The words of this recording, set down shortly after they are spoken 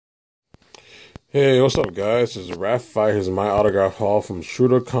Hey, what's up, guys? This is Raph. Here's my autograph haul from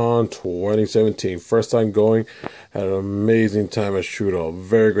Shuto Con 2017. First time going. Had an amazing time at Shuto.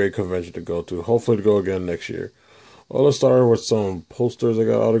 Very great convention to go to. Hopefully to go again next year. Well, let's start with some posters I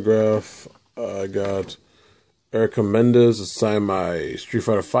got autographed. I got Erica Mendez to sign my Street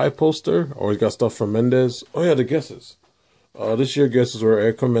Fighter 5 poster. Always got stuff from Mendez. Oh yeah, the guesses. This year guesses were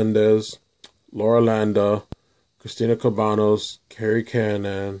Erica Mendez, Laura Landa, Christina Cabanos, Carrie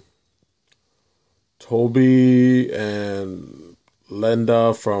Cannon, Toby and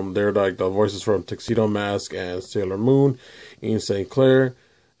Lenda from they're like the voices from Tuxedo Mask and Sailor Moon, Ian St. Clair,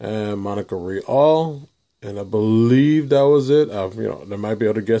 and Monica Rial. And I believe that was it. There might be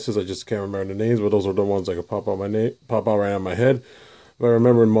other guesses. I just can't remember the names, but those are the ones that could pop out right out of my head. If I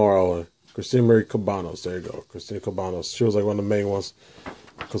remember more, Christina Marie Cabanos. There you go, Christina Cabanos. She was like one of the main ones.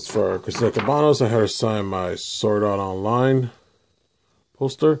 Because for Christina Cabanos, I had her sign my Sword Art Online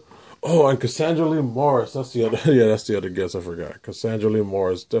poster. Oh, and Cassandra Lee Morris. That's the other. Yeah, that's the other guess. I forgot. Cassandra Lee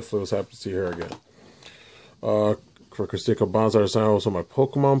Morris. Definitely was happy to see her again. For Christina Cabanos, I signed also my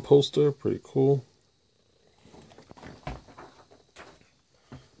Pokemon poster. Pretty cool.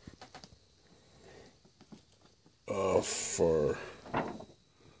 For I think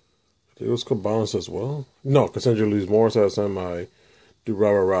it was Cabanos as well. No, Cassandra Lee Morris. I signed my do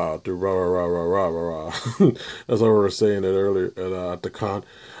rah rah rah, do rah rah rah rah rah rah. That's how we were saying it earlier at the con.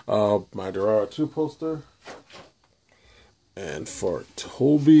 My Durara 2 poster. And for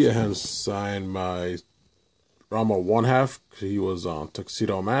Toby, I had signed my Rama 1/2. He was on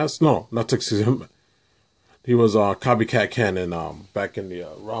Tuxedo Mask. No, not Tuxedo. He was Copycat Cannon back in the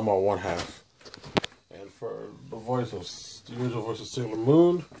Rama 1/2. And for the usual voice of Sailor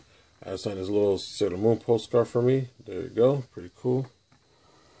Moon, I signed his little Sailor Moon postcard for me. There you go. Pretty cool.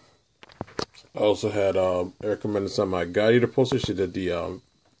 I also had Erica Mendez on my God Eater poster. She did the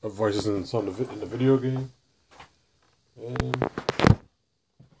voices in the video game. And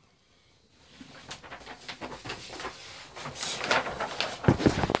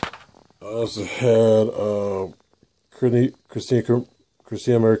I also had Christina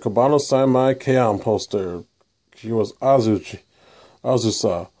Marie Cabanos sign my Kaon poster. She was Azusa,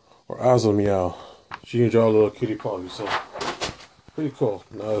 or Azumiao. She can draw a little kitty paw, so pretty cool.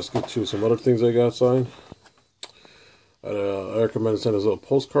 Now let's get to some other things I got signed. Erica Mendez sent us a little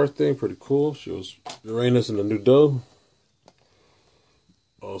postcard thing. Pretty cool. She was Uranus in the new dough.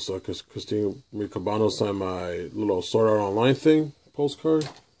 Also, Christina Marie Cabanos signed my little Sword Art Online thing postcard.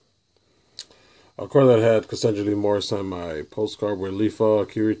 Of course, I had Cassandra Lee Morris sign my postcard with Lifa,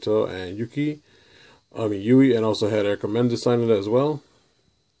 Kirito, and Yui, and also had Erica Mendez sign it as well.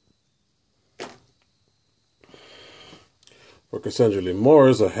 For Cassandra Lee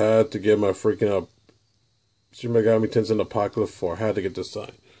Morris, I had to get my freaking Shin Megami Tensei Apocalypse 4. I had to get this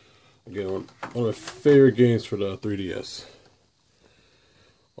signed. Again, one of my favorite games for the 3DS.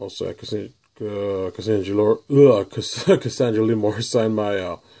 Also, at Cassandra Lee Morris signed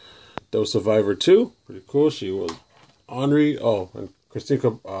my Devil Survivor 2. Pretty cool. She was Henri. Oh, and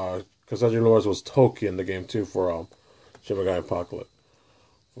Cassandra Lee Morris was Toki in the game too for Shin Megami Apocalypse.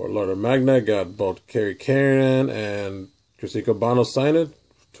 For Lord of Magna, I got both Carrie Karen and Christina Cabanos signed it.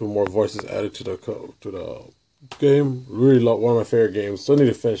 2 more voices added to the game. Really love one of my favorite games. Still need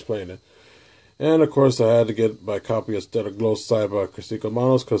to finish playing it. And of course, I had to get my copy of Stellar Glow signed by Christina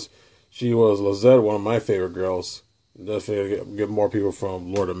Cabanos because she was Lizette, one of my favorite girls. Definitely get more people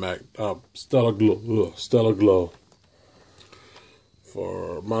from Lord of Stellar Glow. Stellar Glow.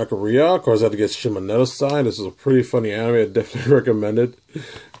 For Monica Rial, of course, I had to get Shimonetta signed. This is a pretty funny anime. I definitely recommend it.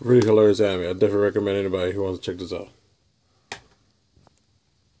 Really hilarious anime. I definitely recommend anybody who wants to check this out.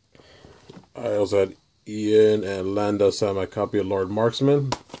 I also had Ian and Landa sign my copy of Lord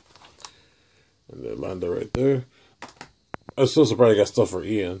Marksman. And then Landa right there. I'm still surprised I got stuff for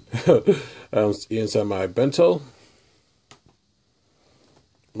Ian. Ian signed my Bento.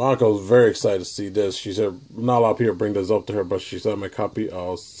 Monica was very excited to see this. She said not a lot of people bring this up to her, but she signed my copy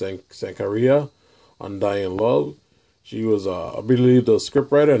of Sankaria, Undying Love. She was, I believe, the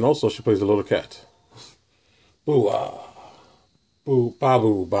scriptwriter, and also she plays the little cat. Boo,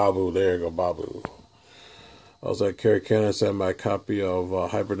 Babu. There you go, Babu. I also had Carrie Cannon sent my copy of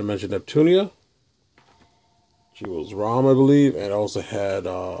Hyperdimension Neptunia. She was Rom, I believe, and I also had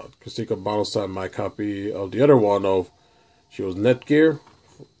Christina Cabanos sign my copy of the other one of she was Netgear,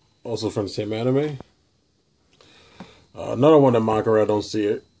 also from the same anime. Another one that Monica I don't see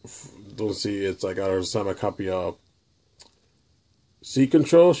it. It's like I got her to sign my copy of Sea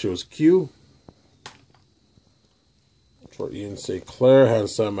Control. She was Q. For Ian St. Clair, I had to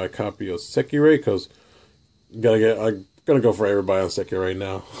sign my copy of Sekirei because I Gonna go for everybody on second right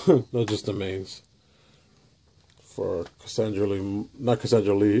now. Not just the mains. For Cassandra Lee, not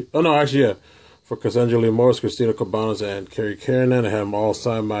Cassandra Lee. Oh no, actually yeah. For Cassandra Lee Morris, Christina Cabanas, and Carrie Keranen, I have them all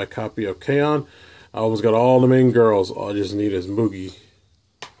sign my copy of K-On! I almost got all the main girls. All I just need is Moogie.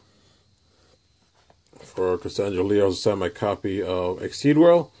 For Cassandra Lee, I also signed my copy of Exceed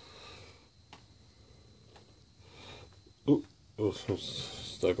World. Ooh,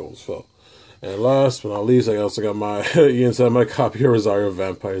 that almost fell. And last but not least, I also got my Ian signed my copy of Rosario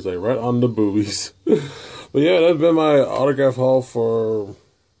Vampires, like right on the boobies. But yeah, that's been my autograph haul for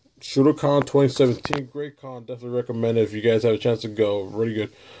Shuto Con 2017. Great con. Definitely recommend it if you guys have a chance to go. Really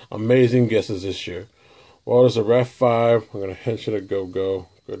good. Amazing guesses this year. Well, it's a Ref 5. I'm going to henshin a go-go.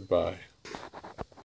 Goodbye.